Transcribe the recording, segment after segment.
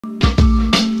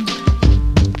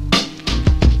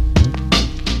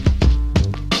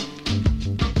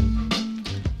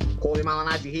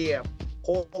glad you're here.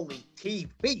 Paulie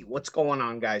TV. What's going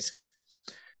on, guys?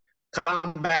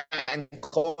 Combat and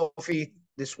coffee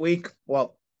this week.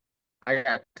 Well, I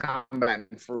got combat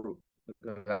and fruit.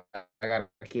 I got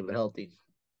to keep it healthy.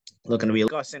 Looking to be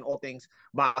discussing all things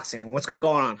boxing. What's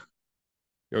going on?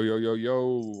 Yo, yo, yo,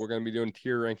 yo. We're gonna be doing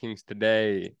tier rankings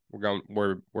today.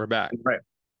 We're back. Right.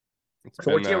 It's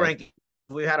So what's been your ranking?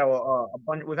 We had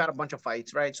a bunch of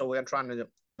fights, right? So we're trying to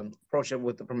approach it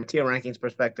from a tier rankings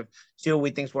perspective. See who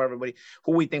we think where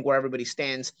everybody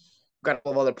stands. Got a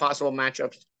couple of other possible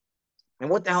matchups. And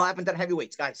what the hell happened to the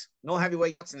heavyweights, guys? No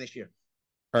heavyweights in this year.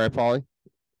 all right, Paulie.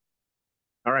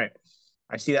 All right.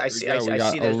 I see. I see. I We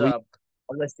got see. There's elite.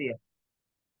 a list here.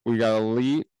 We got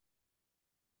elite.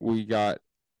 We got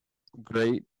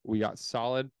great. We got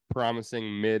solid,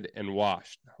 promising, mid, and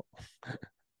washed.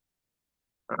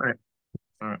 All right.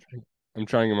 All right. I'm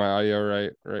trying to get my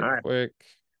audio right quick.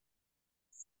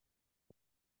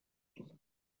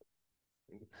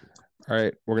 All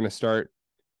right, we're gonna start.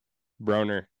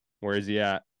 Broner, where is he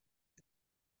at?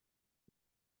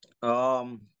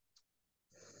 I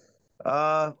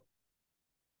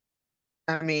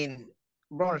mean,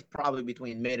 Broner's probably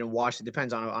between mid and wash. It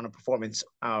depends on a performance.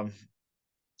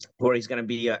 Where he's going to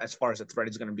be as far as the threat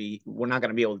is going to be. We're not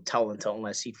going to be able to tell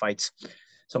unless he fights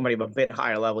somebody of a bit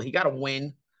higher level. He got to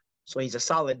win, so he's a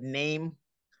solid name.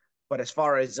 But as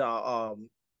far as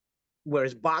where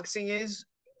his boxing is,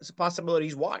 it's a possibility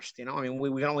he's washed. You know, I mean,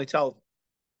 we can only tell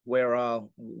where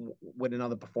with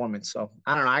another performance. So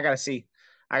I don't know. I gotta see.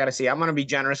 I'm gonna be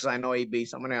generous because I know AB.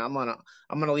 So I'm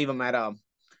gonna leave him at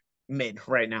mid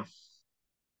right now.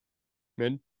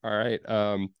 Mid. All right.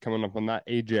 Coming up on that,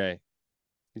 AJ.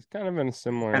 He's kind of in a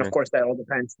similar. And of course, that all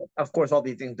depends. Of course, all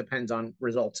these things depends on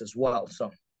results as well.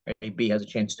 So AB has a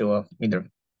chance to either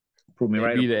prove me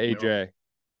right or AB to prove me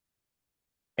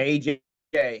wrong.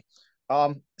 AJ,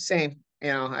 same. You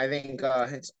know, I think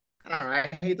it's. I don't know.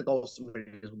 I hate to go somebody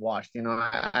is washed. You know,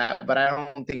 but I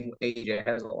don't think AJ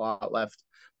has a lot left.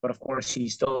 But of course,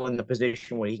 he's still in the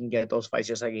position where he can get those fights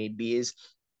just like AB is.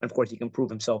 And of course, he can prove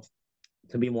himself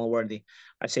to be more worthy.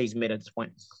 I'd say he's mid at this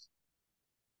point.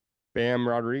 Bam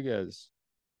Rodriguez.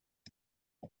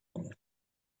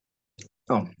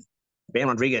 Oh, Bam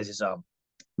Rodriguez is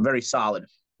very solid,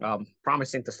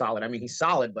 promising to solid. I mean, he's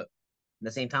solid, but at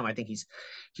the same time, I think he's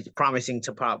promising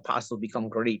to possibly become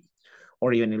great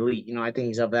or even elite. You know, I think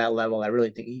he's of that level. I really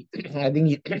think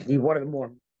he's one of the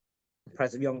more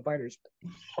impressive young fighters.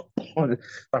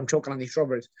 I'm choking on these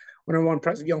strawberries. One of the more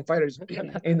impressive young fighters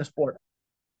in the sport.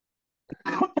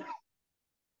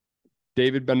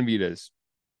 David Benavidez.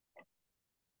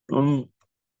 I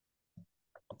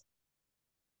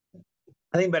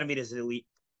think Benavidez is elite.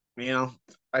 You know,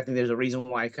 I think there's a reason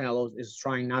why Canelo is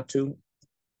trying not to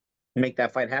make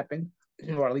that fight happen,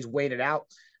 or at least wait it out.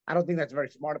 I don't think that's very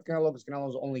smart of Canelo because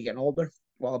Canelo's only getting older,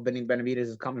 while Benavidez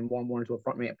is coming more and more into a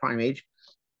prime age.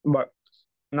 But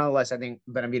nonetheless, I think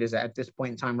Benavidez at this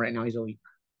point in time right now, he's elite.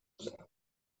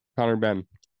 Conor Benn.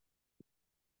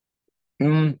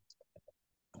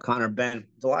 Conor Benn.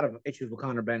 There's a lot of issues with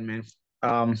Conor Benn, man.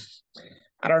 I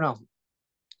don't know.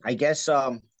 I guess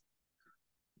we'll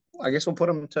put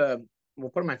him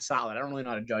at solid. I don't really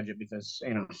know how to judge it because,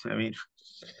 you know, I mean,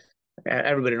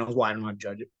 everybody knows why I don't know how to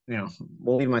judge it. You know,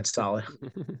 we'll leave him at solid.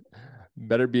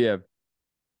 Beterbiev.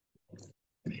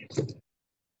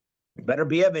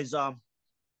 Beterbiev is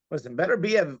listen,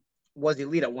 Beterbiev was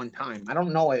elite at one time. I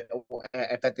don't know if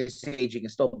at this stage he can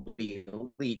still be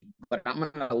elite, but I'm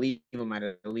gonna leave him at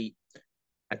elite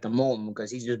at the moment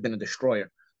because he's just been a destroyer.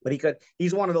 But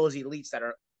he's one of those elites that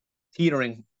are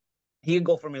teetering. He could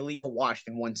go from elite to washed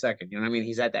in 1 second. You know what I mean?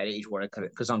 He's at that age where it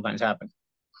could sometimes happen.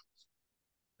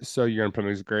 So you're gonna put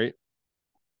him as great?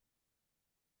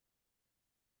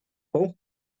 Who?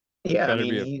 Yeah,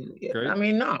 Beterbiev. I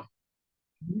mean, no.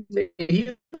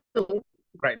 He's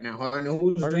right now. I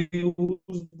mean,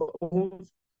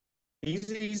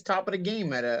 he's top of the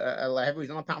game at a heavy. He's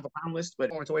on a pound for pound list, but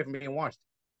it's away from being washed.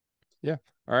 Yeah.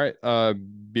 All right.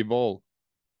 Bivol.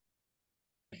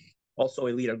 Also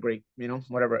elite or great, you know,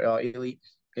 whatever. Elite,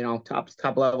 you know, top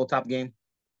level, top game.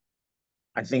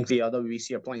 I think the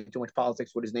WBC are playing too much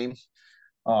politics with his name,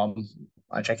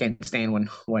 which I can't stand when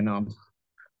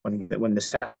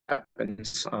this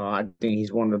happens. I think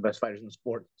he's one of the best fighters in the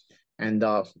sport, and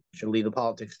should leave the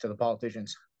politics to the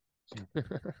politicians.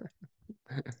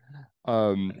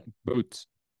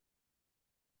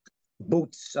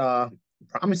 Boots,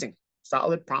 promising,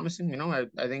 solid, promising. You know,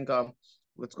 I think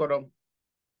let's go to.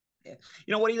 You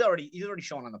know what? He's already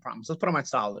shown on the promise. Let's put him at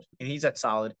solid, and he's at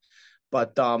solid,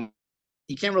 but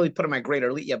you can't really put him at great or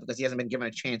elite yet because he hasn't been given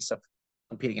a chance to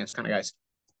compete against kind of guys.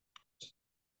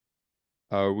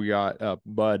 We got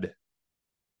Bud.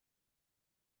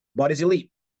 Bud is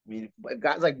elite. I mean,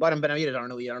 guys like Bud and Benavidez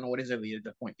aren't elite. I don't know what is elite at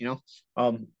that point, you know.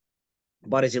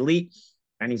 Bud is elite,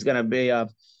 and he's gonna be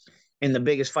in the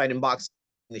biggest fight in boxing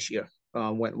this year.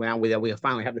 When we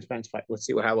finally have the Spence fight, let's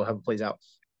see how it plays out.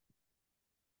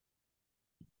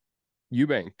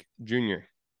 Eubank Jr.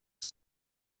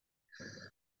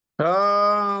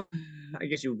 I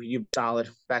guess you solid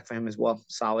back for him as well.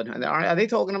 Solid. Are they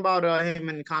talking about him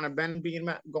and Conor Ben being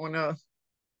going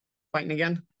fighting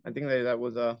again? I think that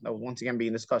was once again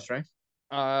being discussed, right?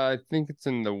 I think it's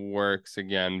in the works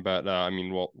again, but I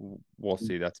mean, we'll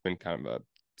see. That's been kind of a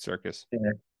circus.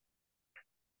 Yeah.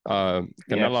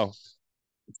 Canelo.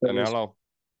 Yeah. Canelo.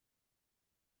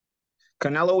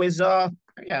 Canelo is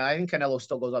yeah, I think Canelo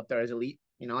still goes up there as elite.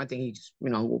 You know, I think he's,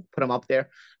 we'll put him up there.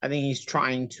 I think he's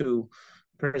trying to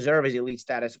preserve his elite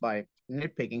status by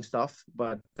nitpicking stuff,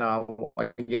 but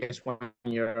I guess when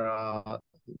you're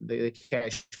the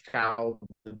cash cow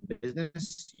of the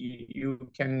business, you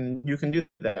can do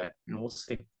that. We'll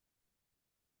see.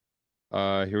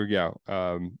 Here we go.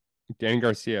 Danny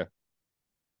Garcia.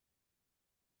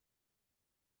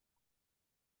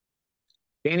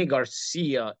 Danny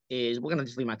Garcia we're gonna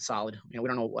just leave him at solid. We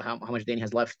don't know how much Danny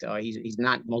has left. He's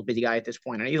not the most busy guy at this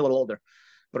point, and he's a little older,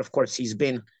 but of course he's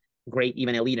been great,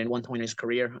 even elite at one point in his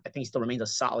career. I think he still remains a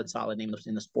solid name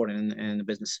in the sport and the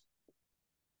business.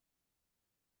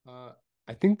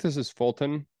 I think this is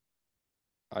Fulton.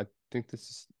 I think this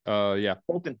is yeah.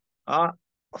 Fulton.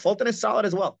 Fulton is solid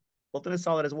as well. Fulton is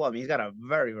solid as well. I mean, he's got a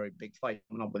very, very big fight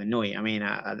coming up with Inouye. I mean,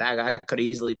 that guy could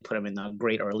easily put him in the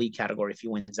great or elite category if he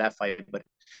wins that fight, but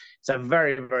it's a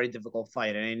very, very difficult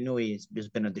fight, and Inouye has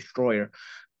been a destroyer.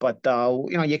 But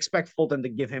you expect Fulton to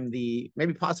give him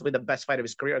maybe possibly the best fight of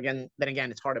his career. Then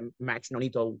again, it's hard to match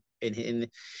Nonito in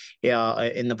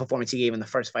the performance he gave in the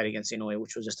first fight against Inouye,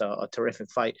 which was just a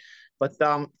terrific fight. But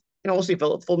we'll see.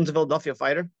 Fulton's a Philadelphia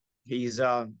fighter. He's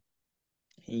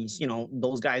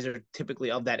those guys are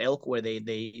typically of that ilk where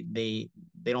they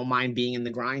don't mind being in the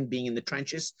grind, being in the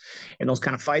trenches in those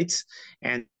kind of fights,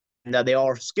 and they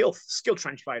are skilled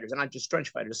trench fighters, and not just trench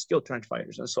fighters, skilled trench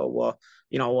fighters. And so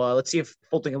let's see if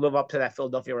Fulton can live up to that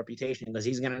Philadelphia reputation, because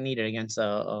he's going to need it against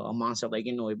a monster like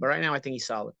Inouye. But right now I think he's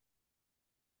solid.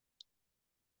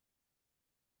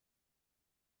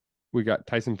 We got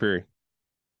Tyson Fury.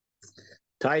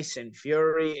 Tyson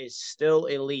Fury is still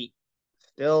elite.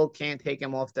 Still can't take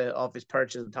him off his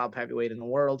perch as the top heavyweight in the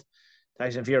world.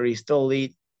 Tyson Fury is still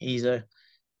elite. He's a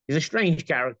strange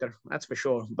character, that's for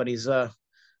sure. But he's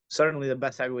certainly the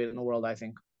best heavyweight in the world, I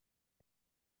think.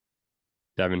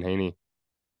 Devin Haney.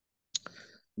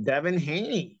 Devin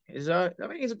Haney he's a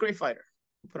great fighter.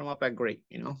 We'll put him up at great.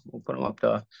 We'll put him up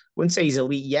to. Wouldn't say he's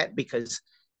elite yet, because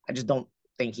I just don't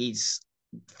think he's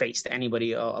faced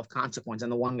anybody of consequence.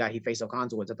 And the one guy he faced of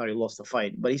consequence, I thought he lost the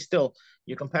fight. But he's still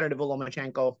your competitive with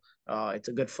Lomachenko. It's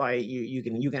a good fight. You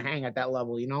can hang at that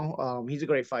level. He's a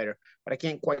great fighter, but I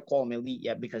can't quite call him elite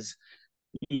yet, because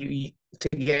to be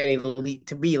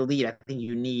elite, I think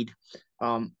you need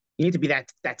to be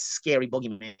that scary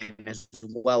boogeyman as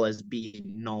well as be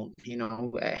known.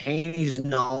 Haney's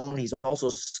known. He's also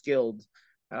skilled.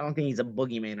 I don't think he's a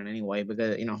boogeyman in any way,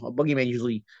 because a boogeyman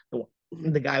usually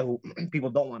the guy who people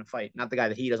don't want to fight, not the guy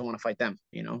that he doesn't want to fight them.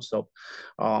 So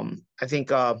I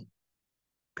think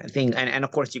and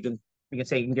of course you can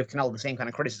say you can give Canelo the same kind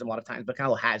of criticism a lot of times, but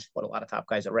Canelo has fought a lot of top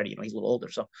guys already. He's a little older,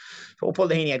 so we'll put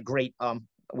the Haney at great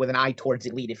with an eye towards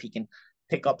elite if he can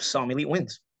pick up some elite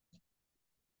wins.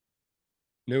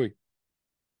 Nui.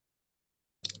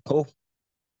 Cool.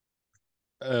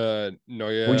 No,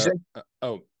 yeah. What'd you say?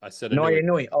 I said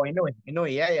Inouye. Oh,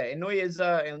 Inouye. Yeah. Inouye is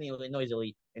Inouye's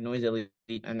elite. Inouye's elite.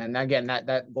 And then again, that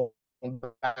going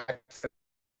back to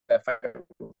that fight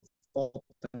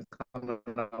coming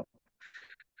up.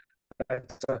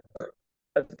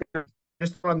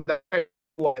 Just from that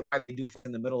what they do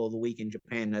in the middle of the week in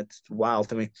Japan, that's wild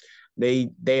to me.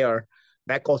 They are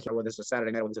that culture, whether it's a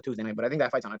Saturday night or whether it's a Tuesday night, but I think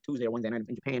that fight's on a Tuesday or Wednesday night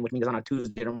in Japan, which means it's on a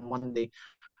Tuesday or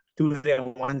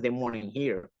Wednesday morning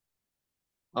here.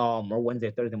 Or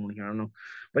Wednesday, Thursday morning here, I don't know.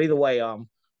 But either way,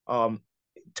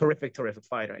 terrific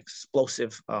fighter,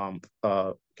 explosive, can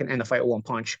end the fight with one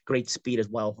punch, great speed as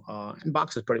well, and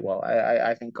boxes pretty well.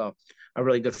 I think a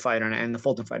really good fighter, and the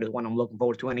Fulton fight is one I'm looking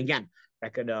forward to. And again,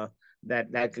 that could go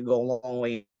a long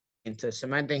way into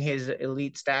cementing his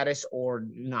elite status or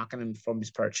knocking him from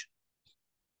his perch.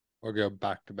 We'll go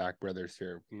back to back brothers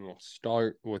here. We'll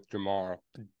start with Jamal.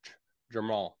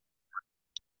 Jamal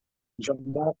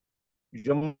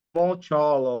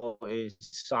Charlo is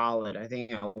solid. I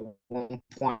think at one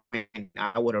point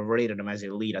I would have rated him as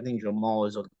elite. I think Jamal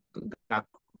is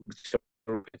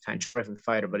terrific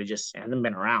fighter, but it just hasn't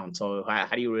been around. So how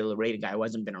do you really rate a guy who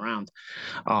hasn't been around?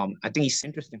 I think he's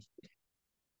interesting.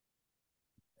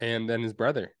 And then his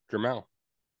brother, Jermell.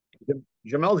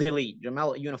 Jamel's elite.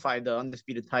 Jamel unified the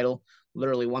undisputed title,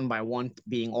 literally one by one,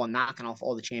 being all knocking off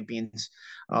all the champions.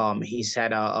 He's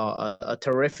had a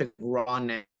terrific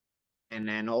run and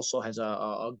then also has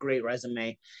a great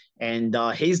resume. And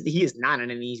he is not in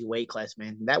an easy weight class,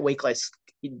 man. That weight class,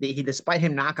 despite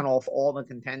him knocking off all the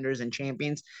contenders and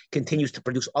champions, continues to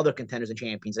produce other contenders and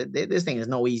champions. This thing is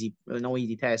no easy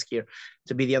task here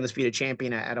to be the undisputed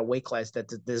champion at a weight class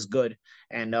that's this good.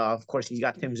 And of course, he's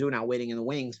got Tim Tszyu now waiting in the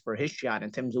wings for his shot,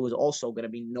 and Tim Tszyu is also going to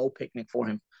be no picnic for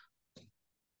him.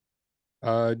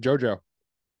 Jojo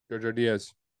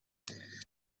Diaz.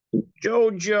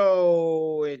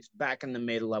 Jojo, it's back in the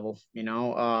mid level,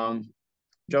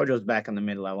 Jojo's back in the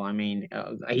mid level. I mean,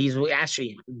 he's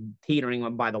actually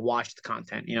teetering by the washed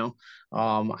content, Again,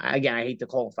 I hate to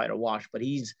call a fighter washed, but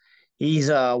he's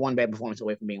one bad performance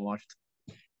away from being washed.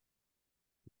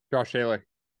 Josh Taylor.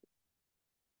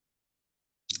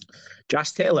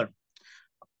 Josh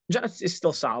is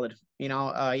still solid. You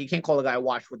can't call the guy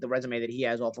washed with the resume that he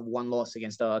has off of one loss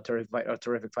against a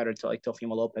terrific fighter like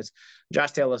Teofimo Lopez.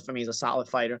 Josh Taylor, for me, is a solid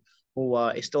fighter who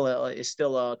is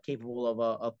still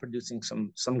capable of producing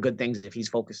some good things if he's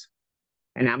focused.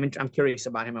 And I'm curious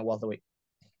about him at welterweight.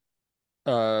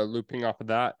 Looping off of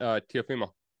that,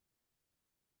 Teofimo.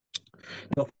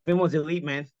 Teofimo's elite,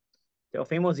 man.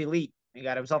 Teofimo's elite. He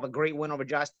got himself a great win over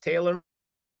Josh Taylor.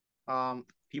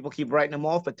 People keep writing him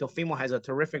off, but Teofimo has a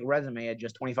terrific resume at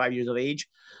just 25 years of age.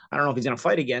 I don't know if he's going to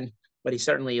fight again, but he's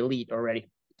certainly elite already.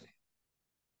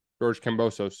 George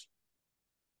Kambosos.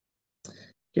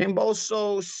 Do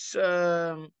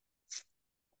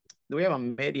we have a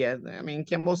mid yet? I mean,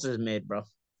 Kambosos is mid, bro.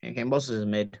 And Kambosos is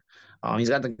mid. He's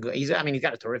got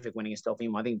a terrific win against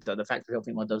Teofimo. I think the fact that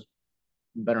Teofimo does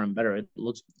better and better, it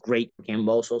looks great for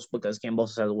Kambosos because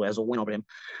Kambosos has a win over him.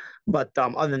 But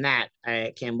other than that,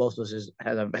 Kambosos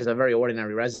has a very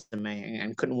ordinary resume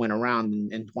and couldn't win a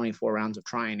round in 24 rounds of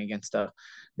trying against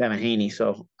Devin Haney.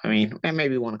 So, I mean, and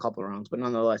maybe won a couple of rounds, but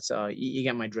nonetheless, you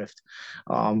get my drift.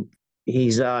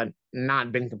 He's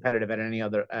not been competitive at any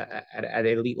other at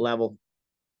elite level.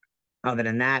 Other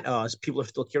than that, people are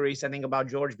still curious, I think, about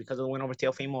George because of the win over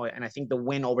Teofimo. And I think the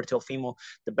win over Teofimo,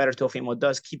 the better Teofimo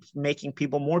does, keeps making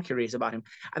people more curious about him.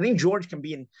 I think George can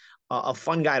be a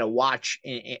fun guy to watch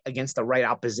against the right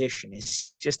opposition.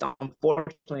 It's just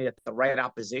unfortunately that the right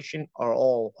opposition are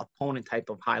all opponent type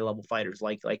of high-level fighters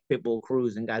like Pitbull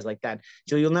Cruz and guys like that.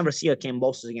 So you'll never see a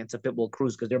Kambosos against a Pitbull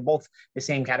Cruz because they're both the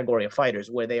same category of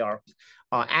fighters where they are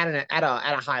at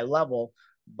a high level,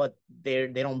 but they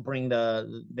don't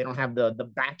have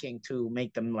the backing to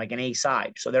make them like an A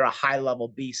side. So they're a high level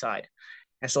B side.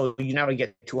 And so you never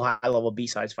get two high level B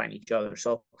sides fighting each other.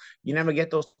 So you never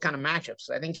get those kind of matchups.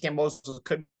 I think Kambosos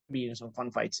could be in some fun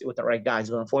fights with the right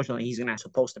guys, but unfortunately he's not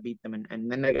supposed to beat them.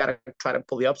 And then they got to try to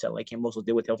pull the upset like Kambosos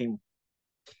did with Teofimo.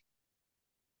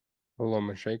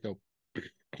 Lomachenko.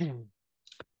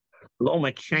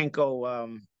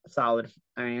 Lomachenko, solid.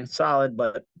 I mean, solid,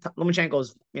 but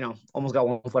Lomachenko's, almost got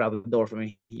one foot out the door for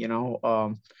me.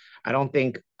 I don't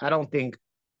think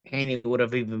Haney would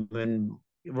have even been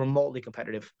remotely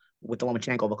competitive with the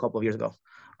Lomachenko of a couple of years ago.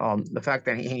 The fact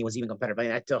that Haney was even competitive,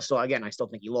 I still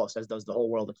think he lost, as does the whole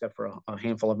world except for a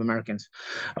handful of Americans.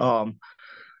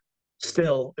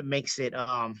 Still, it makes it,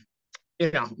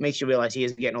 makes you realize he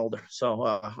is getting older.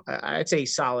 So I'd say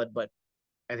he's solid, but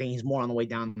I think he's more on the way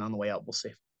down than on the way up. We'll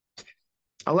see.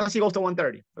 Unless he goes to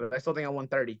 130. But I still think at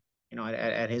 130,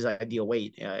 at his ideal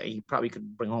weight, he probably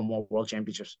could bring home more world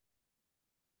championships.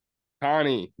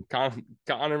 Conor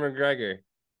McGregor.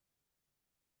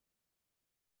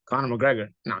 Conor McGregor.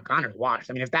 No, Conor's washed.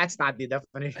 I mean, if that's not the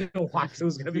definition of washed,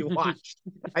 who's going to be washed?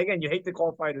 Again, you hate to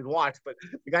call fighters washed, but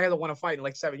the guy hasn't won a fight in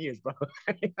like 7 years, bro.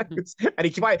 and it's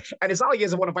not like he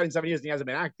hasn't won a fight in 7 years and he hasn't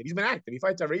been active. He's been active. He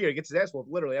fights every year. He gets his ass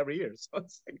whooped literally every year. So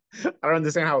it's like, I don't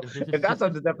understand how, if that's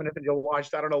not the definition of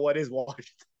washed, I don't know what is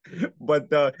washed. But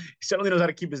he certainly knows how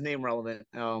to keep his name relevant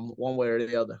one way or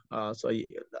the other.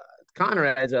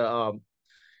 Conor has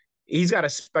he's got a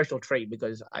special trait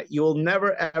because you've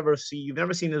never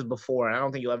seen this before, and I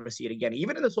don't think you'll ever see it again.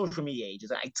 Even in the social media age,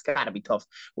 it's got to be tough,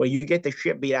 where you get the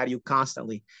shit beat out of you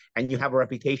constantly, and you have a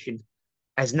reputation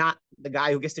as not the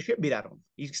guy who gets the shit beat out of him.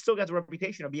 He still got the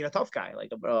reputation of being a tough guy,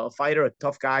 like a fighter, a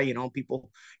tough guy.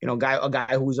 A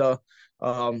guy who's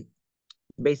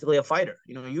basically a fighter.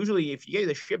 Usually if you get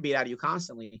the shit beat out of you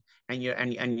constantly and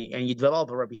you develop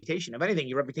a reputation, if anything,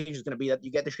 your reputation is going to be that you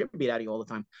get the shit beat out of you all the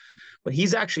time. But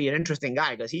he's actually an interesting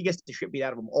guy because he gets the shit beat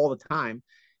out of him all the time.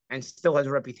 and still has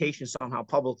a reputation somehow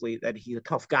publicly that he's a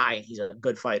tough guy and he's a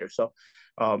good fighter. So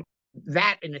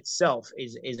that in itself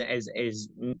is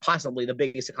possibly the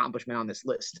biggest accomplishment on this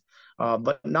list.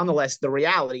 But nonetheless, the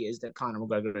reality is that Conor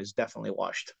McGregor is definitely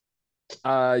washed.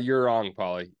 You're wrong,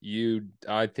 Paulie.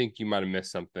 I think you might have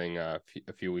missed something a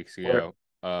few weeks ago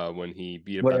when he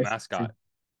beat up that mascot.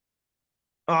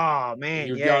 Oh man,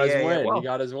 He got his win. Well, he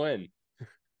got his win.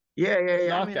 Yeah.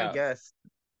 Knockout. I mean,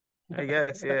 I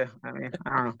guess, yeah. I mean,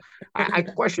 I don't know. I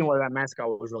question whether that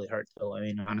mascot was really hurt. Still, I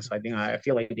mean, honestly, I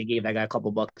feel like they gave that guy a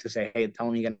couple bucks to say, "Hey, tell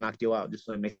him he got knocked you out, just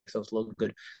so it makes us look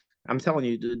good." I'm telling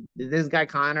you, dude, this guy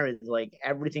Connor is like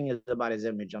everything is about his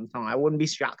image. I'm telling you, I wouldn't be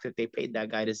shocked if they paid that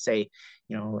guy to say,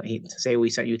 to say we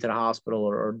sent you to the hospital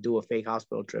or do a fake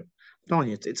hospital trip. I'm telling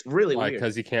you, it's really weird.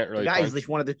 Because he can't really. The guy's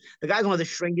like the guy's one of the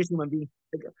strangest human beings.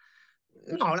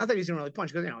 No, not that he's gonna really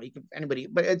punch because he can anybody,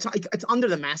 but it's under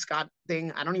the mascot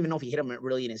thing. I don't even know if he hit him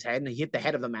really in his head, and he hit the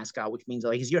head of the mascot, which means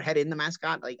like is your head in the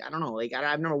mascot? Like I don't know, like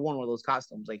I've never worn one of those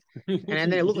costumes, like, and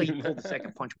then it looked like he pulled the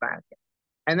second punch back,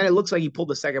 and then it looks like he pulled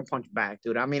the second punch back,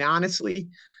 dude. I mean, honestly,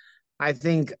 I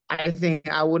think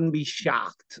I wouldn't be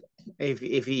shocked if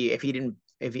he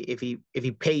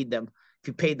paid them. If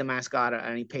he paid the mascot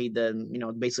and he paid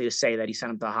the, basically to say that he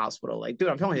sent him to the hospital. Like, dude,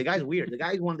 I'm telling you, the guy's weird. The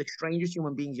guy's one of the strangest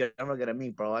human beings you're ever gonna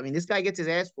meet, bro. I mean, this guy gets his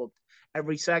ass whooped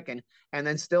every second and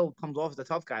then still comes off as a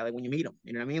tough guy, like when you meet him.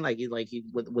 You know what I mean? Like he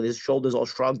with his shoulders all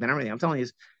shrugged and everything. I'm telling you,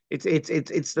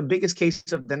 it's the biggest case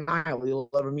of denial you'll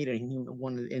ever meet in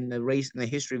the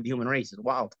history of the human race. It's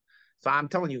wild. So I'm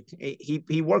telling you,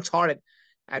 he works hard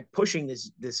at pushing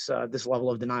this level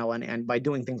of denial and by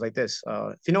doing things like this.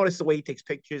 If you notice the way he takes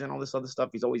pictures and all this other stuff,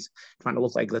 he's always trying to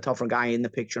look like the tougher guy in the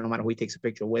picture, no matter who he takes a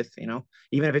picture with,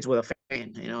 even if it's with a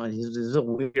fan, he's a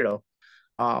weirdo.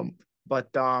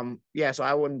 Yeah, so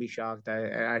I wouldn't be shocked.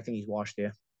 I think he's washed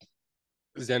here.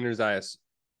 Xander Zayas.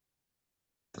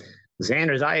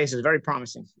 Xander Zayas is very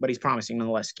promising, but he's promising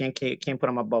nonetheless. Can't put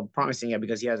him above promising yet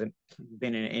because he hasn't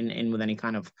been in with any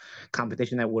kind of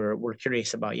competition that we're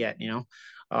curious about yet,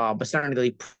 but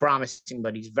certainly promising,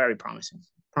 but he's very promising.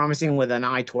 Promising with an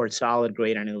eye towards solid,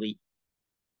 great, and elite.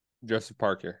 Joseph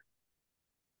Parker.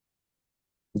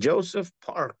 Joseph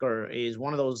Parker is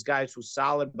one of those guys who's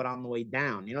solid but on the way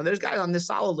down. There's guys on this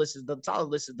solid list. The solid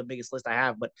list is the biggest list I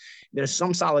have, but there's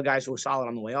some solid guys who are solid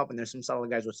on the way up, and there's some solid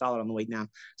guys who are solid on the way down.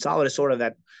 Solid is sort of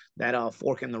that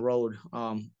fork in the road,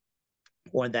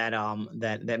 or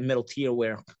that middle tier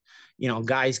where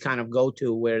guys kind of go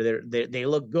to where they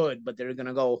look good, but they're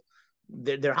gonna go.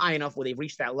 They're high enough where they've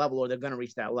reached that level or they're going to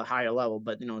reach that higher level.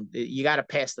 But, you got to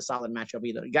pass the solid matchup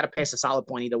either. You got to pass the solid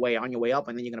point either way on your way up,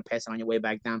 and then you're going to pass it on your way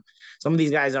back down. Some of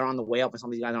these guys are on the way up and some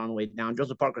of these guys are on the way down.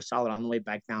 Joseph Parker's solid on the way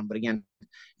back down. But again,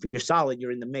 if you're solid,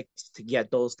 you're in the mix to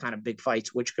get those kind of big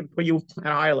fights, which could put you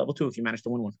at a higher level too if you manage to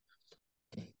win one.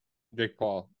 Jake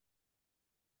Paul.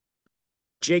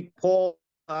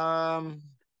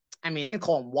 I mean, I can't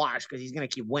call him washed because he's going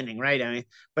to keep winning, right? I mean,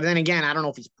 but then again, I don't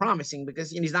know if he's promising because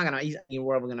he's not going to,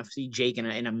 we're ever going to see Jake in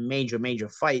a major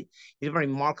fight. He's a very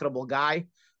marketable guy.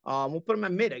 We'll put him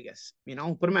at mid, I guess,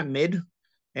 put him at mid.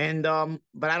 And,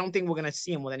 but I don't think we're going to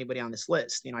see him with anybody on this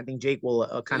list. I think Jake will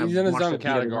kind he's of. He's in his own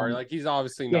category. Like he's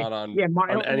obviously not on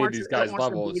any of these guys'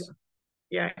 levels.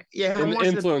 Yeah. In the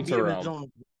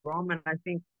influencer realm. And I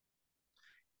think.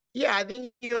 Yeah, I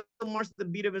think he'll march the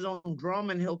beat of his own drum,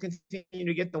 and he'll continue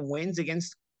to get the wins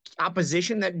against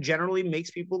opposition that generally makes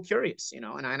people curious, And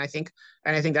I think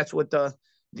that's what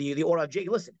the aura of Jake.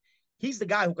 Listen, he's the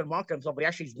guy who can market himself, but he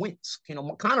actually wins.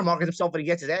 Conor markets himself, but he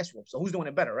gets his ass whooped. So who's doing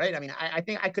it better, right? I mean, I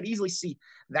think I could easily see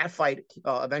that fight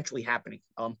eventually happening.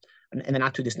 In the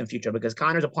not too distant future, because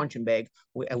Conor's a punching bag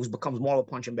who becomes more of a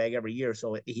punching bag every year.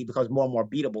 So he becomes more and more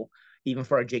beatable, even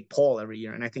for a Jake Paul every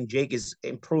year. And I think Jake is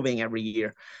improving every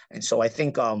year. And so I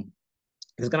think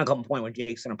there's going to come a point where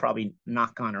Jake's going to probably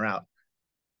knock Conor out.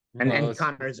 And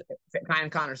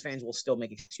Conor's fans will still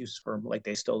make excuses for him like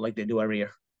they do every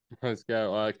year. Let's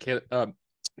go.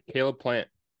 Caleb Plant.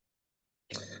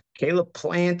 Caleb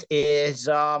Plant is,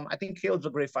 I think Caleb's a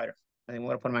great fighter. I think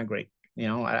we're going to put him at great.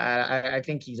 I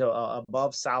think he's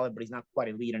above solid, but he's not quite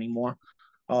elite anymore.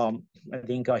 I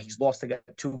think he's lost to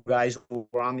two guys who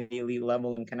were on the elite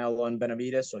level in Canelo and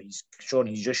Benavidez, so he's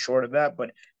just short of that,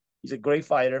 but he's a great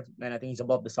fighter, and I think he's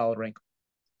above the solid rank.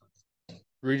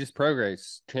 Regis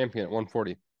Prograis, champion at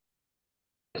 140.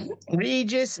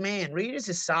 Regis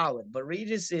is solid, but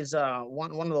Regis is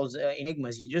one of those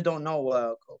enigmas. You just don't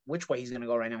know which way he's going to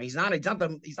go right now. He's not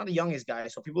the youngest guy,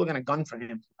 so people are going to gun for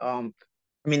him.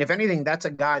 I mean, if anything, that's a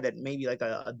guy that maybe like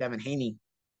a Devin Haney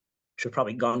should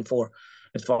probably gun for,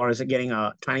 as far as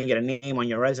trying to get a name on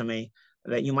your resume.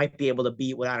 that you might be able to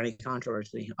beat without any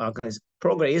controversy. Because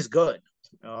Prograis is good,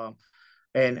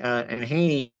 and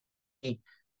Haney,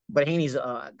 but Haney's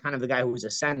kind of the guy who's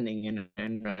ascending,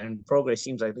 and Prograis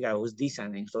seems like the guy who's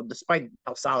descending. So despite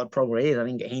how solid Prograis is, I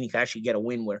think Haney could actually get a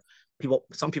win where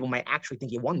some people might actually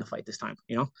think he won the fight this time.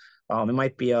 It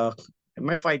might be it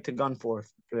might fight to gun for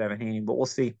Devin Haney, but we'll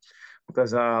see.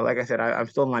 Because like I said, I'm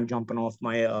still not jumping off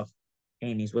my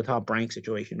Haney's with Top Rank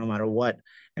situation, no matter what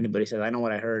anybody says. I know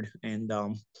what I heard, and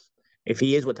if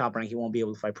he is with Top Rank, he won't be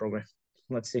able to fight Prograis.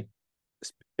 Let's see.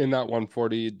 In that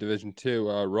 140 Division 2,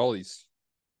 Rollies.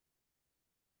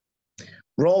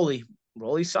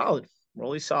 Rolly's solid.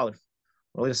 Rolly's solid.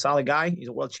 Rolly's a solid guy. He's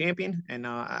a world champion, and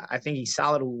I think he's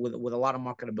solid with a lot of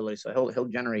marketability. So he'll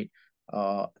generate.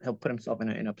 He'll put himself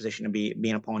in a position to be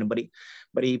an opponent,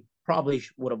 but he probably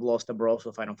would have lost the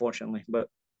Barroso fight, unfortunately. But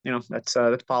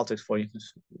that's politics for you.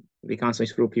 We constantly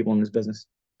screw people in this business.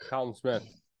 Callum Smith.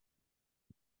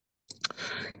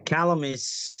 Callum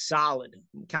is solid.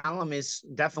 Callum is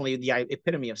definitely the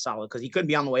epitome of solid because he could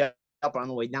be on the way up or on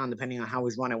the way down, depending on how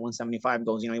his run at 175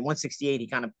 goes. In 168, he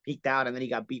kind of peaked out and then he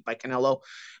got beat by Canelo. It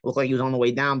looked like he was on the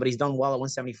way down, but he's done well at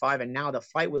 175. And now the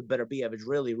fight with Beterbiev is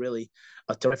really, really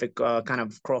a terrific kind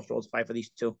of crossroads fight for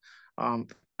these two.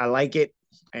 I like it.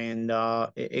 And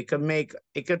it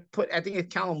could put, I think if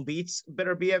Callum beats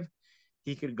Beterbiev,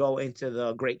 he could go into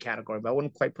the great category, but I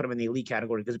wouldn't quite put him in the elite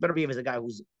category because Beterbiev is a guy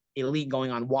who's elite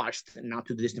going on washed and not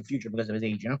to the distant future because of his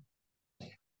age,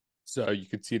 So you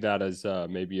could see that as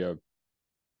maybe a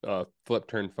flip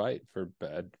turn fight for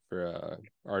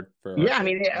art. Yeah, I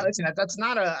mean, listen, that's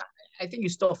not a. I think you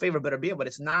still favor Beterbiev, but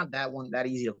it's not that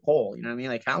easy to call. You know what I mean?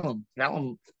 Like Callum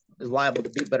is liable to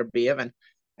beat Beterbiev,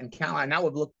 and that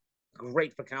would look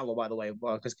great for Canelo, by the way,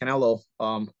 because Canelo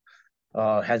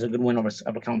has a good win over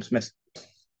Callum Smith.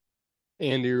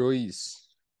 Andy Ruiz.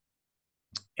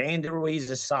 Andy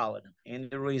Ruiz is solid. And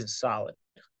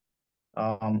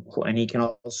he can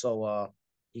also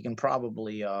he can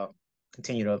probably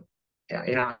continue to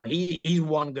he's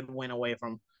one good win away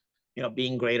from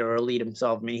being great or elite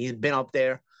himself. I mean, he's been up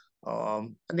there. I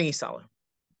think he's solid.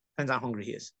 Depends how hungry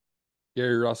he is.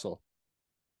 Gary Russell.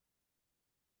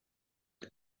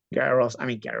 Gary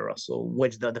Russell.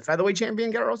 Which the featherweight champion,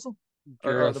 Gary Russell?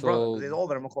 Gary or Russell, the brother? Because he's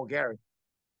older. I'm gonna call Gary.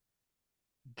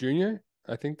 Junior?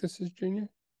 I think this is Junior.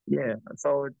 Yeah.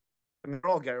 So they're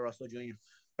all Gary Russell Jr.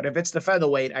 But if it's the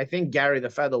featherweight, I think Gary the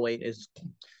featherweight is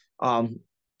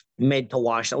mid to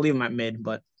wash. I'll leave him at mid,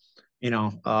 but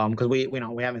because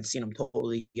we haven't seen him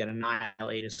totally get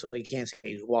annihilated, so we can't say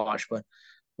he's washed, but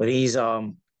he's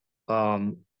certainly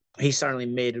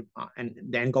mid and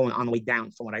then going on the way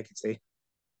down from what I can see.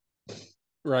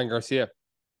 Ryan Garcia.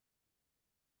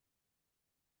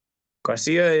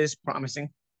 Garcia is promising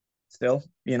still,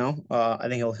 I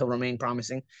think he'll remain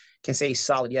promising. Can't say he's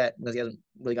solid yet because he hasn't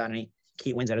really got any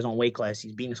key wins at his own weight class.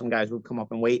 He's beating some guys who've come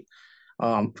up in weight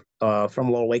from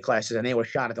lower weight classes, and they were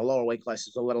shot at the lower weight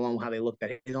classes, so let alone how they looked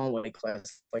at his own weight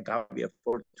class, like Javier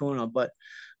Fortuna. But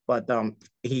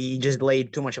he just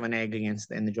laid too much of an egg in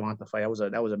the Gervonta fight.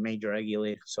 That was a major egg he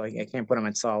laid, so I can't put him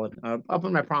at solid. I'll put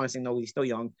him at promising, though. He's still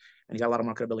young, and he's got a lot of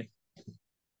marketability.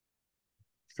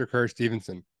 Shakur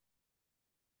Stevenson.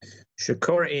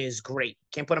 Shakur is great.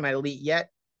 Can't put him at elite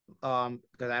yet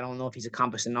because I don't know if he's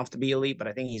accomplished enough to be elite, but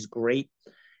I think he's great.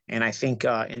 And I think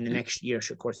in the next year,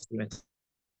 Shakur Stevenson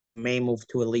may move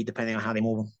to elite depending on how they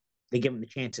move him. They give him the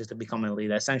chances to become an elite.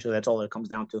 Essentially, that's all it comes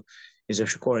down to is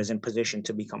if Shakur is in position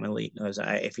to become elite. Because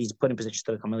if he's put in position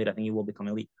to become elite, I think he will become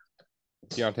elite.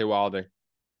 Deontay Wilder.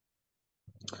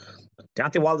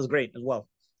 Deontay Wilder is great as well.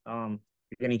 And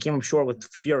he came up short with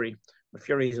Fury, but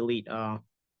Fury is elite.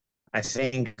 I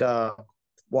think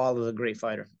Wilder's a great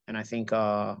fighter, and I think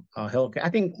I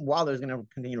think Wilder is going to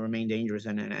continue to remain dangerous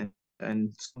and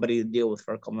somebody to deal with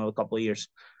for a couple of years.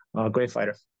 Great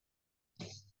fighter.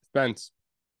 Spence.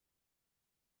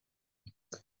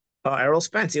 Errol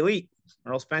Spence, elite.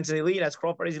 Errol Spence is elite. That's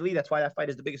Crawford is elite. That's why that fight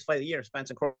is the biggest fight of the year. Spence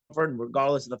and Crawford,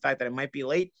 regardless of the fact that it might be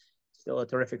late, still a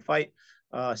terrific fight.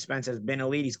 Spence has been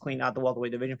elite. He's cleaned out the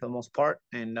welterweight division for the most part,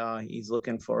 and he's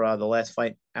looking for the last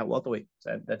fight at welterweight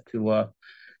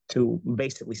to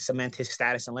basically cement his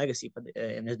status and legacy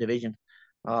in this division.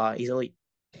 He's elite.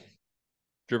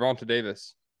 Gervonta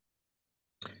Davis.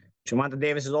 Gervonta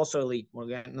Davis is also elite.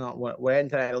 We're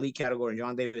into that elite category.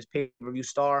 John Davis, pay-per-view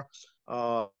star,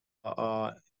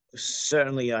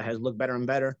 certainly has looked better and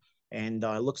better, and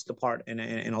looks the part in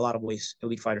a lot of ways.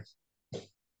 Elite fighter.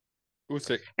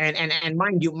 Usyk. And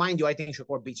mind you, I think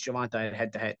Shakur beats Gervonta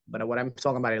head to head. But what I'm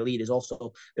talking about elite is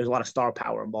also there's a lot of star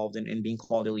power involved in being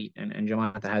called elite, and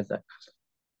Gervonta has that.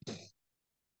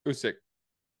 Usyk.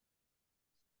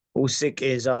 Usyk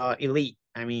is elite.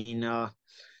 I mean,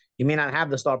 he may not have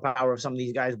the star power of some of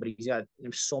these guys, but he's got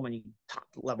so many top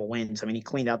level wins. I mean, he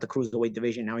cleaned out the cruiserweight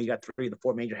division. Now he got 3 of the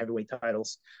 4 major heavyweight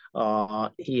titles.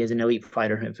 He is an elite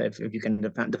fighter, if you can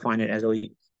define it as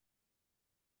elite.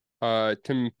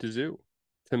 Tim Tszyu.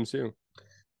 Tim Tszyu.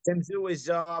 Tim Tszyu is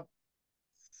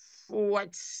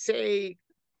I'd say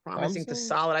promising to Promising?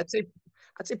 solid. I'd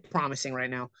say promising right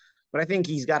now, but I think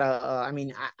he's got a. I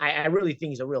mean, I really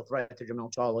think he's a real threat to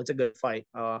Jamel Charlo. It's a good fight.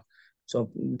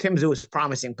 So Tim Tszyu is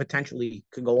promising. Potentially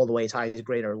could go all the way as high as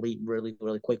great or elite really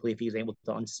really quickly if he's able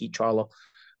to unseat Charlo.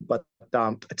 But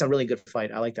it's a really good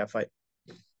fight. I like that fight.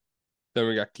 Then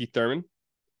we got Keith Thurman.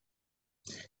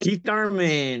 Keith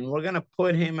Thurman, we're gonna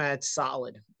put him at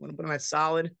solid. We're gonna put him at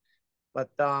solid, but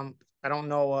I don't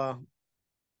know.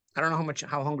 I don't know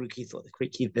how hungry Keith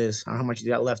is. I don't know how much he's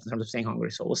got left in terms of staying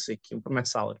hungry. So we'll see. Keep him at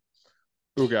solid.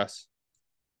 Ugas.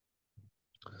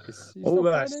 Is he still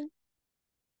Ugas. fighting?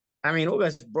 I mean,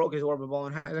 Ugas broke his orbital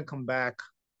and hasn't come back.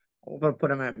 We're gonna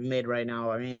put him at mid right now.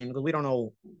 I mean, because we don't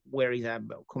know where he's at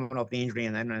coming off the injury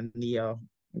and then the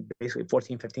basically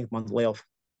 14th, 15th month layoff.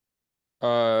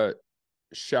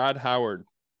 Shad Howard.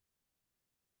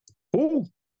 Who?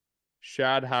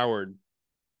 Shad Howard.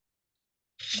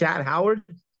 Shad Howard?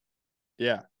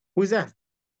 Yeah. Who's that?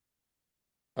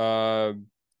 Uh,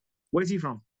 Where's he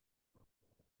from?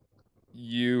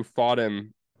 you fought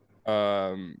him.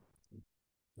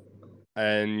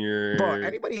 And you're Bro,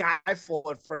 anybody I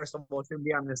fought, first of all, should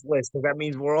be on this list because that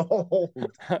means we're all old.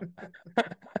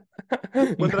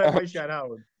 When did I fight Shad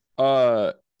Howard?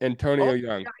 Antonio Oh,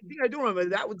 Young. I think I do remember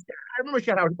that. I remember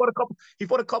Shad Howard. He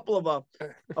fought a couple of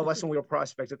us when we were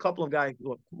prospects. A couple of guys.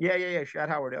 Yeah. Shad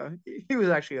Howard. He was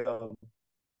actually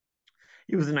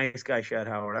he was a nice guy, Shad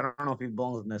Howard. I don't know if he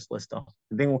belongs in this list though.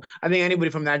 I think anybody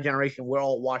from that generation, we're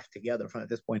all washed together from at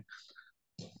this point.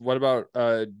 What about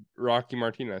Rocky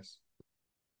Martinez?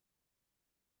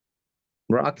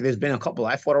 Rocky, there's been a couple.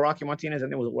 I fought a Rocky Martinez. I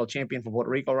think it was a world champion from Puerto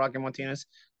Rico, Rocky Martinez.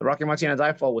 The Rocky Martinez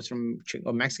I fought was from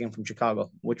a Mexican from Chicago.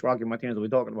 Which Rocky Martinez are we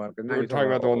talking about? Because now We're you're talking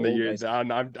about the one that old you. guys.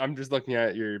 I'm just looking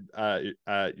at your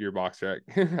box rack.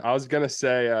 I was gonna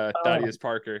say Thaddeus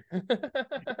Parker.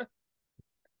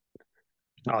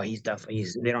 Oh, he's definitely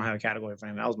they don't have a category for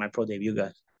him. That was my pro debut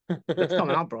guy. That's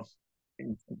coming out, bro.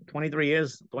 23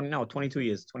 years, 22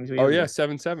 years, 22 Oh years yeah,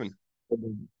 ago. 7-7.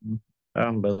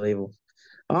 Unbelievable.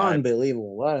 Right.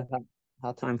 Unbelievable. What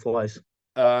how time flies.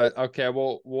 Okay,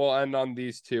 well we'll end on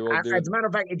these two. We'll do As a matter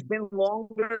of fact, it's been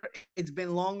longer. It's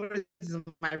been longer since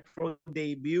my pro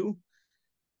debut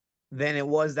than it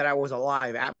was that I was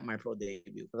alive at my pro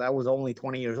debut. Because I was only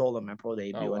 20 years old at my pro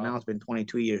debut, and now it's been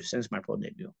 22 years since my pro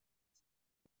debut.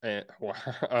 And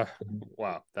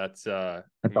wow, that's That's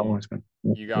all it's been.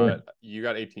 you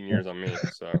got 18 years on me,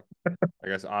 so I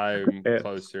guess I'm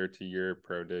closer to your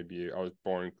pro debut. I was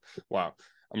born. Wow,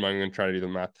 I'm not even gonna try to do the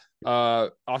math.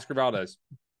 Oscar Valdez.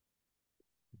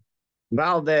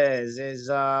 Valdez is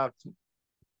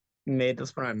mid.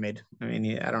 Let's put him at mid. I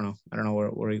mean, I don't know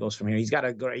where he goes from here. He got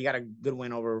a good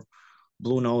win over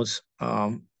Blue Nose,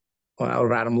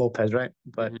 over Adam Lopez, right?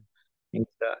 But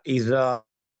he's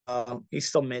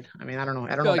still mid. I mean, I don't know.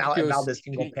 I don't know if Valdez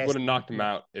can go past. Would have knocked him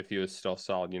out if he was still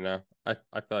solid. You know, I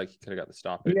feel like he could have got the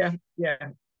stoppage. Yeah.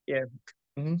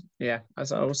 Yeah. I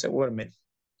would say we're mid.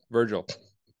 Virgil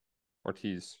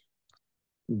Ortiz.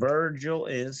 Virgil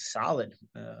is solid.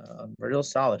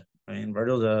 Virgil's solid. I mean,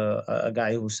 Virgil's a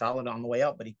guy who's solid on the way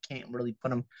up, but he can't really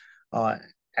put him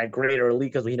at great or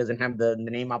elite because he doesn't have the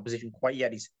name opposition quite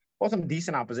yet. He's got some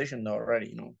decent opposition though already,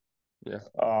 you know.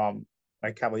 Yeah.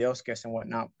 Like Caballeros and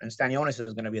whatnot. And Stanionis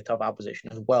is going to be a tough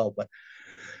opposition as well, but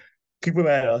keep him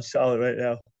at solid right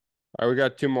now. All right, we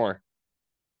got two more.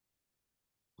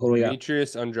 Who do we got?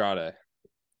 Demetrius Andrade.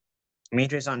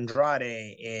 Demetrius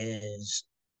Andrade is,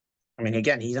 I mean,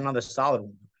 again, he's another solid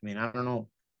one. I mean, I don't know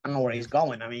where he's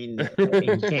going. I mean, he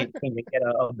can't get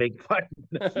a big fight.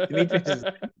 Demetrius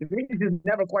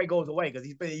never quite goes away because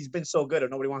he's been so good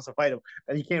and nobody wants to fight him,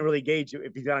 and you can't really gauge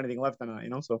if he's got anything left or not. You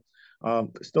know, so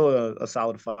still a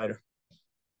solid fighter.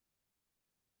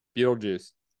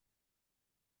 Beetlejuice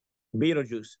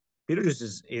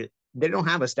is they don't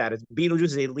have a status. Beetlejuice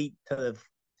is elite to the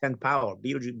 10th power.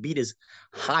 Beat is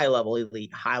high level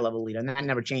elite, and that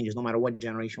never changes no matter what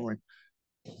generation we're in.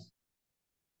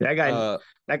 That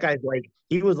guy's like,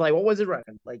 he was like, what was his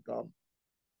record? Like, it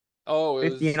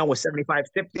was 50-0 with 75,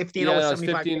 50-0 with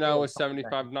 75. 50-0 with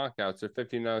 75 knockouts or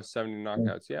 50-0 with 70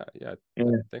 knockouts. Yeah, I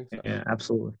think so. Yeah,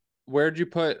 absolutely. Where'd you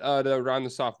put to round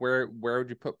this off? Where would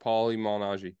you put Paulie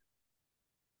Malignaggi?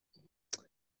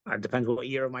 It depends what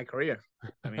year of my career.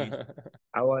 I mean,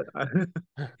 I was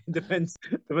depends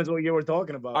what year we're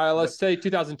talking about. All right, But let's say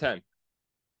 2010.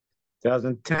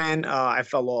 2010, I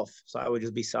fell off, so I would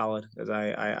just be solid because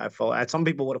I fell. Some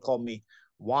people would have called me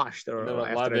washed And then or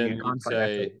after the 11, Amir you'd Khan fight.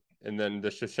 Actually, say, and then the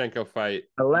Shevchenko fight,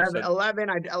 you 11, said 11,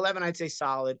 11, I'd say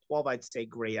solid. 12, I'd say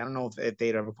great. I don't know if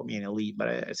they'd ever put me in elite, but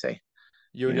I'd say,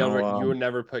 you would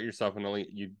never put yourself in elite.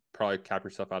 You'd probably cap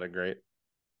yourself out of great.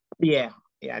 yeah,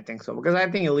 yeah, I think so. Because I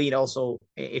think elite also,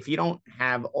 if you don't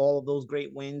have all of those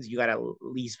great wins, you got to at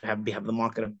least have the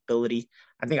marketability.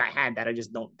 I think I had that. I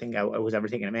just don't think I was ever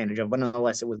taken advantage of. But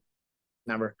nonetheless, it was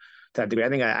never to that degree. I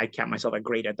think I capped myself at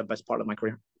great at the best part of my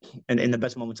career and in the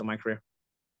best moments of my career.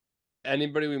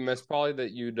 Anybody we missed, Paulie,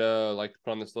 that you'd like to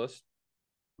put on this list?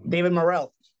 David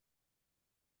Morrell.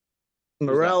 Who's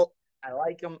that? Morrell, I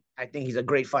like him. I think he's a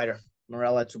great fighter.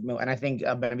 Morrell, and I think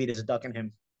Benavidez is ducking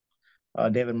him.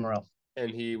 David Morrell. And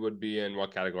he would be in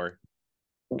what category?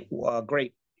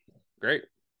 Great. Great.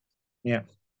 Yeah.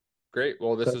 Great.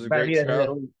 Well, this is a great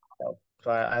Benavidez show. So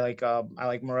I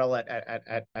like Morrell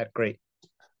at great.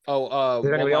 Oh,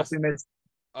 Does anybody else we missed?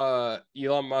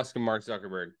 Elon Musk and Mark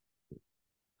Zuckerberg.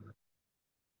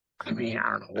 I mean,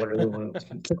 I don't know.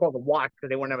 What took all the watch because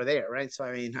they were never there, right? So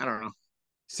I mean, I don't know.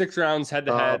 6 rounds head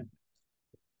to head.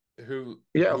 Who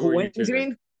who wins? You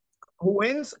mean? Who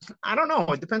wins? I don't know.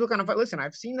 It depends what kind of fight. Listen,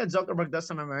 I've seen that Zuckerberg does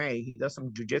some MMA. He does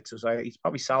some jujitsu, so he's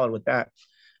probably solid with that.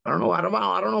 I don't know. I don't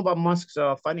know about Musk's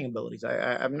fighting abilities.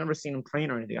 I've never seen him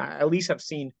train or anything. I at least have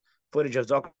seen footage of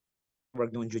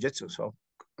Zuckerberg doing jujitsu. So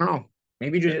I don't know.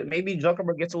 Maybe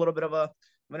Zuckerberg gets a little bit of an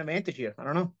advantage here. I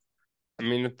don't know.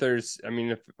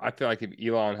 if I feel like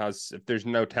if there's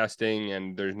no testing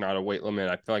and there's not a weight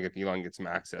limit, I feel like if Elon gets some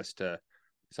access to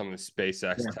some of the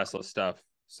SpaceX, Tesla stuff,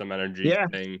 some energy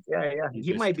thing. Yeah.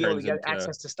 He might be able to get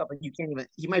access to stuff that you can't even.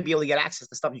 He might be able to get access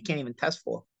to stuff you can't even test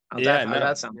for. How's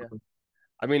that sound? Yeah.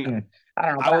 I mean, I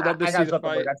don't know. I would love to see the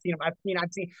Zuckerberg. fight.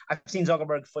 I've seen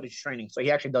Zuckerberg footage training, so he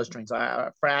actually does train. So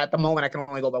at the moment, I can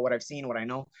only go by what I've seen, what I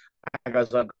know. I got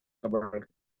Zuckerberg.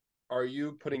 Are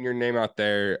you putting your name out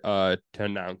there to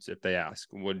announce if they ask?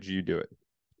 Would you do it?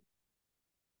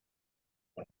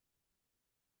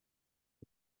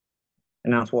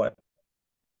 Announce what?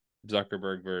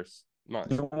 Zuckerberg versus Musk.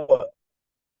 What?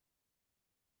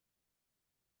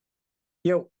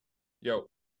 Yo,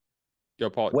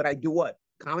 Paul. Would I do what?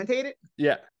 Commentate it?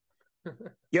 Yeah.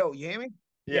 Yo, you hear me?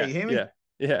 Yeah, you hear me?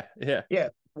 Yeah.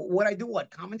 Would I do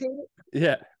what? Commentate it?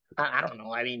 Yeah. I don't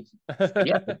know. I mean,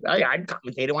 yeah, I'd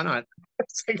commentate it. Why not?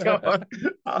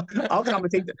 I'll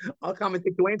commentate. I'll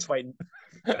commentate Dwayne's fighting.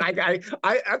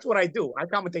 That's what I do. I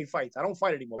commentate fights. I don't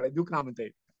fight anymore, but I do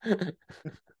commentate.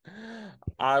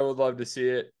 I would love to see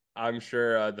it. I'm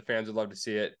sure the fans would love to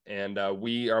see it, and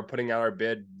we are putting out our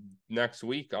bid next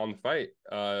week on the fight.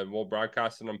 We'll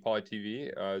broadcast it on Paulie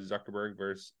TV. Zuckerberg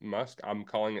versus Musk. I'm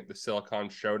calling it the Silicon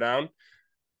Showdown.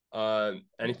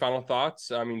 Any final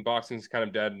thoughts? I mean, boxing's kind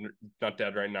of dead. Not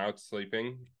dead right now. It's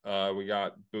sleeping. We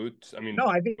got boots. I mean, no,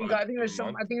 I think there's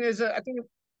some. I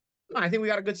think we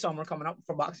got a good summer coming up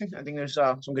for boxing. I think there's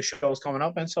some good shows coming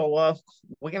up, and so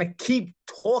we're gonna keep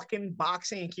talking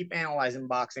boxing and keep analyzing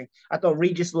boxing. I thought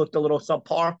Regis looked a little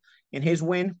subpar in his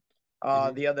win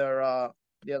the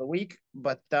other week,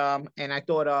 but and I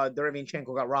thought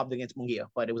Derevinchenko got robbed against Munguia,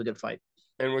 but it was a good fight.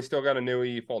 And we still got a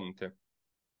Nui Fulton too.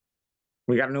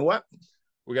 We got a new what?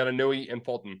 We got a Nui and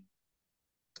Fulton.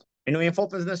 And Nui and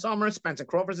Fulton's in the summer. Spencer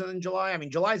Crawford's in July. I mean,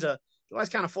 July's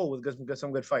kind of full with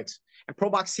some good fights. And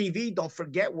ProBox TV, don't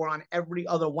forget, we're on every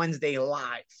other Wednesday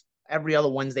live. Every other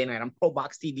Wednesday night on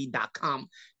ProBoxTV.com.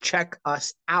 Check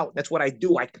us out. That's what I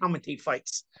do. I commentate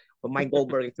fights with Mike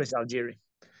Goldberg and Chris Algieri.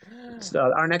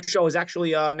 So our next show is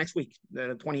actually next week,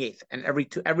 the 28th. And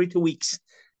every 2 weeks,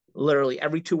 literally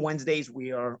every 2 Wednesdays,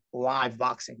 we are live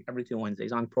boxing every 2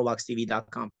 Wednesdays on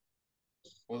ProBoxTV.com.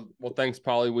 Well, thanks,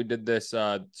 Paulie. We did this.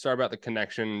 Sorry about the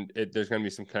connection. There's going to be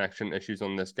some connection issues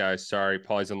on this, guys. Sorry.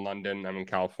 Paulie's in London. I'm in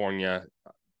California.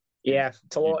 Yeah,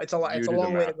 it's a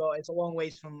long way to go. It's a long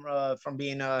ways from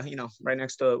being right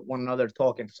next to one another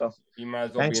talking. So you might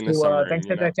as well be in the summer. Thanks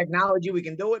to the technology, we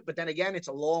can do it. But then again, it's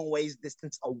a long ways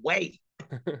distance away.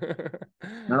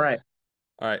 All right.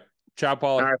 Ciao, Paulie.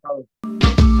 All right, Paulie.